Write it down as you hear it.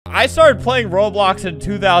I started playing Roblox in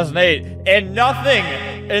 2008, and nothing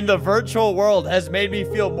in the virtual world has made me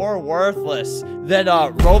feel more worthless than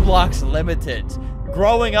Roblox Limited.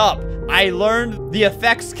 Growing up, I learned the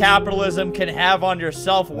effects capitalism can have on your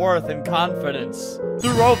self-worth and confidence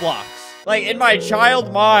through Roblox. Like, in my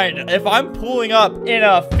child mind, if I'm pulling up in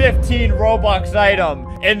a 15 Robux item,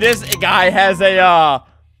 and this guy has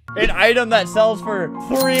an item that sells for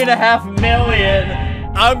 3.5 million,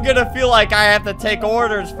 I'm gonna feel like I have to take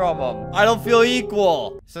orders from him. I don't feel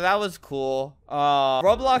equal. So that was cool.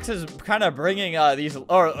 Roblox is kind of bringing these,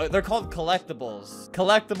 or they're called collectibles.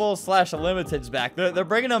 Collectibles slash limiteds back. They're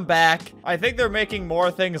bringing them back. I think they're making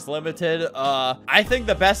more things limited. I think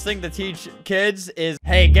the best thing to teach kids is,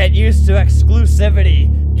 hey, get used to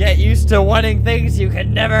exclusivity. Get used to wanting things you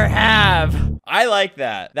can never have. I like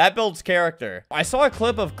that. That builds character. I saw a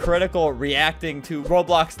clip of Critical reacting to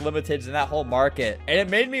Roblox limiteds and that whole market, and it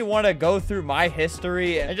made me want to go through my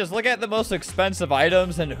history and just look at the most expensive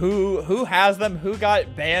items and who has them, who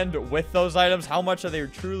got banned with those items, how much are they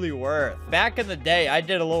truly worth. Back in the day, I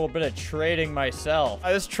did a little bit of trading myself.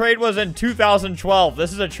 This trade was in 2012.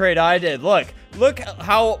 This is a trade I did. Look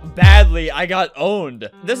how badly I got owned.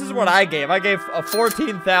 This is what I gave. I gave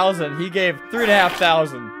 14,000. He gave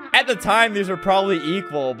 3,500. At the time, these were probably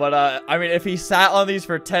equal, but I mean, if he sat on these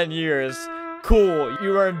for 10 years, cool,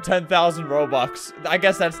 you earned 10,000 Robux. I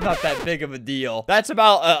guess that's not that big of a deal. That's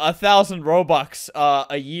about 1,000 Robux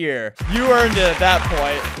a year. You earned it at that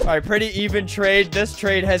point. All right, pretty even trade. This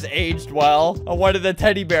trade has aged well. I wanted the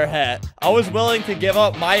teddy bear hat. I was willing to give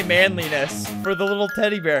up my manliness for the little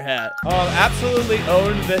teddy bear hat. Absolutely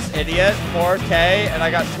owned this idiot. 4K, and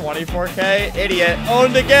I got 24K. Idiot.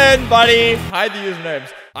 Owned again, buddy. Hide the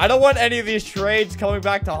usernames. I don't want any of these trades coming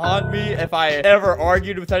back to haunt me if I ever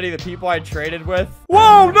argued with any of the people I traded with.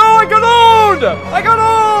 Whoa, no, I got owned! I got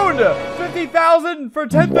owned! 50,000 for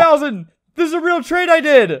 10,000. This is a real trade I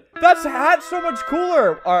did. That's so much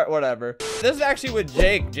cooler. All right, whatever. This is actually with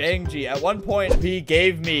Jake, Jang-G. At one point, he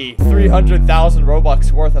gave me 300,000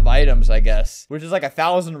 Robux worth of items, I guess, which is like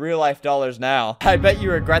 1,000 real life dollars now. I bet you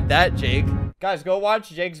regret that, Jake. Guys, go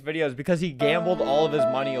watch Jake's videos because he gambled all of his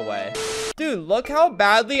money away. Dude, look how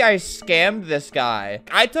badly I scammed this guy.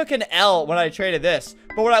 I took an L when I traded this,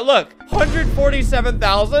 but when I look,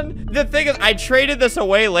 147,000. The thing is, I traded this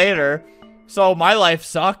away later, so my life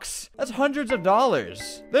sucks. That's hundreds of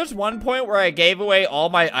dollars. There's one point where I gave away all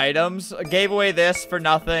my items, gave away this for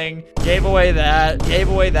nothing, gave away that, gave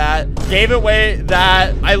away that, gave away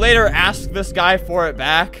that. I later asked this guy for it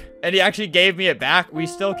back, and he actually gave me it back. We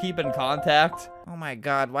still keep in contact. Oh my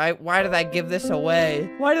god, why did I give this away?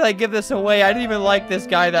 Why did I give this away? I didn't even like this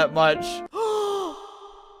guy that much. No!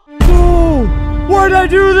 Why did I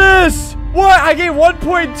do this? What? I gave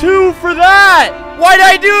 1.2 for that! Why did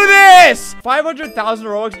I do this? 500,000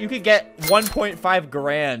 Robux, you could get 1.5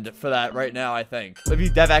 grand for that right now, I think, if you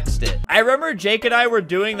DevX'd it. I remember Jake and I were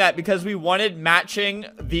doing that because we wanted matching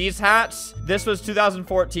these hats. This was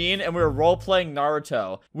 2014, and we were role-playing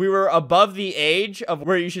Naruto. We were above the age of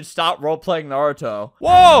where you should stop role-playing Naruto.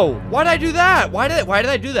 Whoa! Why did I do that? Why did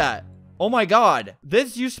I do that? Oh my god.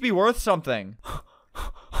 This used to be worth something.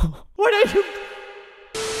 What did I do?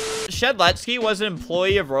 Shedletsky was an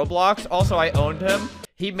employee of Roblox. Also, I owned him.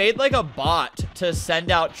 He made like a bot to send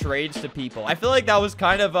out trades to people. I feel like that was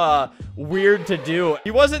kind of weird to do.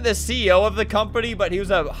 He wasn't the CEO of the company, but he was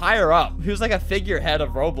a higher up. He was like a figurehead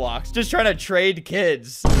of Roblox, just trying to trade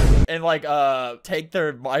kids and like take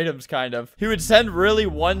their items kind of. He would send really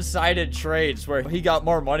one-sided trades where he got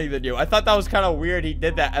more money than you. I thought that was kind of weird. He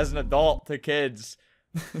did that as an adult to kids.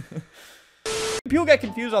 People get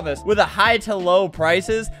confused on this. With the high to low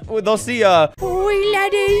prices, they'll see "Oi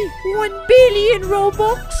laddie, 1 billion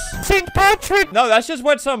Robux, St. Patrick." No, that's just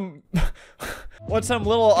what some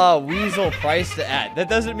little weasel priced it at. That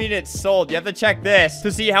doesn't mean it's sold. You have to check this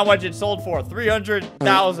to see how much it sold for.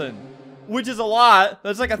 300,000, which is a lot.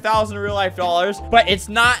 That's like 1,000 real life dollars, but it's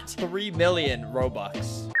not 3 million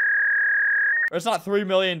Robux. Or it's not $3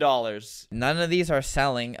 million. None of these are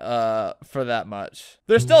selling for that much.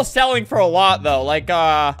 They're still selling for a lot though. Like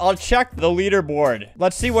I'll check the leaderboard.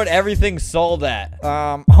 Let's see what everything sold at.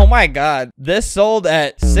 Oh my god. This sold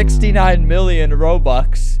at 69 million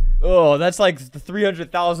Robux. Oh, that's like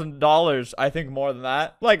 $300,000. I think more than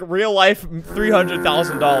that. Like real life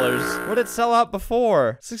 $300,000. What did it sell out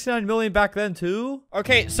before? 69 million back then too?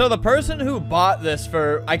 Okay, so the person who bought this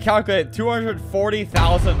for, I calculated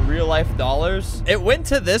 240,000 real life dollars. It went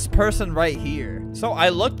to this person right here. So I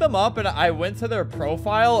looked them up and I went to their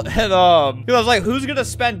profile and I was like, who's gonna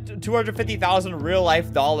spend 250,000 real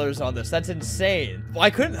life dollars on this? That's insane. Well, I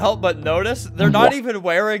couldn't help but notice they're not even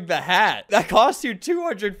wearing the hat. That cost you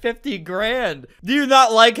 250 grand. Do you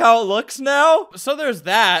not like how it looks now? So there's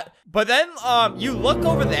that. But then you look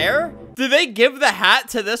over there. Did they give the hat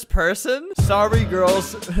to this person? Sorry,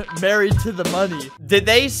 girls, married to the money. Did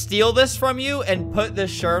they steal this from you and put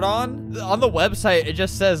this shirt on? On the website, it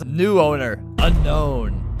just says new owner,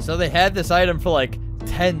 unknown. So they had this item for like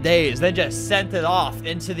 10 days, then just sent it off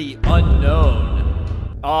into the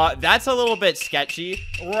unknown. That's a little bit sketchy.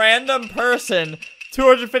 Random person,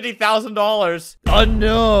 $250,000,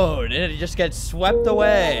 unknown, and it just gets swept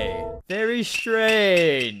away. Very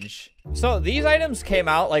strange. So these items came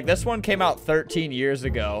out, like this one came out 13 years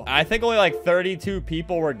ago. I think only like 32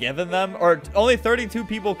 people were given them, or only 32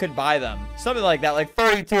 people could buy them. Something like that, like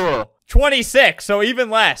 32. 26, so even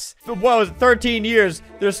less. What was it, 13 years,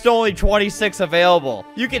 there's still only 26 available.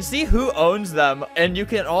 You can see who owns them, and you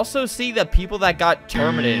can also see the people that got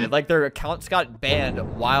terminated, like their accounts got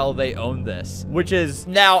banned while they owned this, which is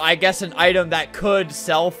now, I guess, an item that could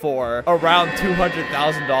sell for around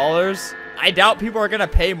 $200,000. I doubt people are gonna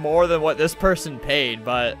pay more than what this person paid,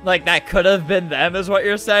 but like that could have been them is what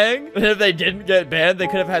you're saying? And if they didn't get banned, they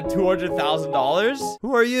could have had $200,000.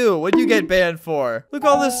 Who are you? What'd you get banned for? Look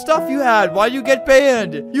all this stuff you had. Why'd you get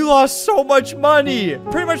banned? You lost so much money.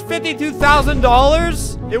 Pretty much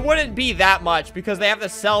 $52,000? It wouldn't be that much because they have to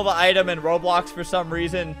sell the item in Roblox for some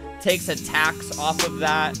reason. Takes a tax off of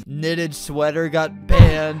that. Knitted sweater got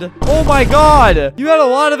banned. Oh my god! You had a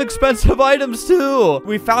lot of expensive items too.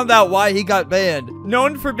 We found out why he got banned.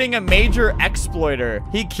 Known for being a major exploiter,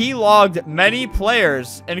 he keylogged many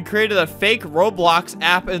players and created a fake Roblox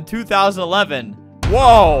app in 2011.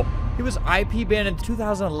 Whoa! He was IP banned in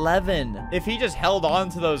 2011. If he just held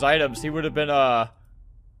on to those items, he would have been I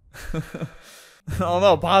don't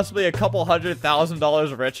know, possibly a couple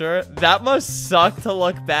 $100,000 richer. That must suck to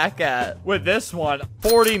look back at. With this one,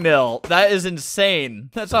 40 mil. That is insane.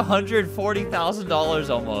 That's $140,000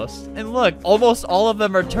 almost. And look, almost all of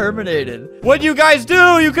them are terminated. What'd you guys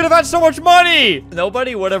do? You could have had so much money.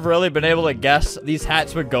 Nobody would have really been able to guess these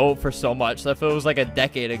hats would go for so much if it was like a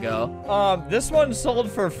decade ago. This one sold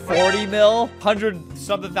for 40 mil,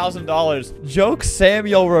 $100-something thousand. Joke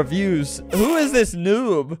Samuel reviews. Who is this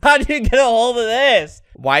noob? How do you get a hold of this?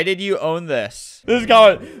 Why did you own this? This is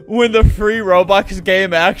called when the free Roblox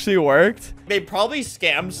game actually worked. They probably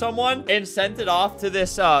scammed someone and sent it off to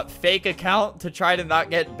this fake account to try to not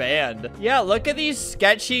get banned. Yeah, look at these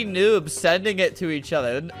sketchy noobs sending it to each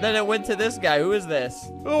other. Then it went to this guy. Who is this?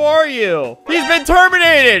 Who are you? He's been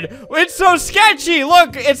terminated. It's so sketchy.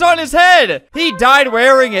 Look, it's on his head. He died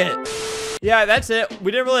wearing it. Yeah, that's it. We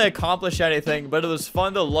didn't really accomplish anything, but it was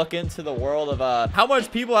fun to look into the world of how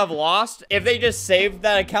much people have lost if they just saved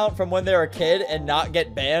that account from when they were a kid and not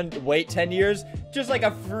get banned, wait 10 years. Just like a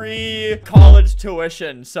free college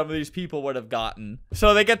tuition some of these people would have gotten.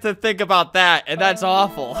 So they get to think about that, and that's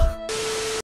awful.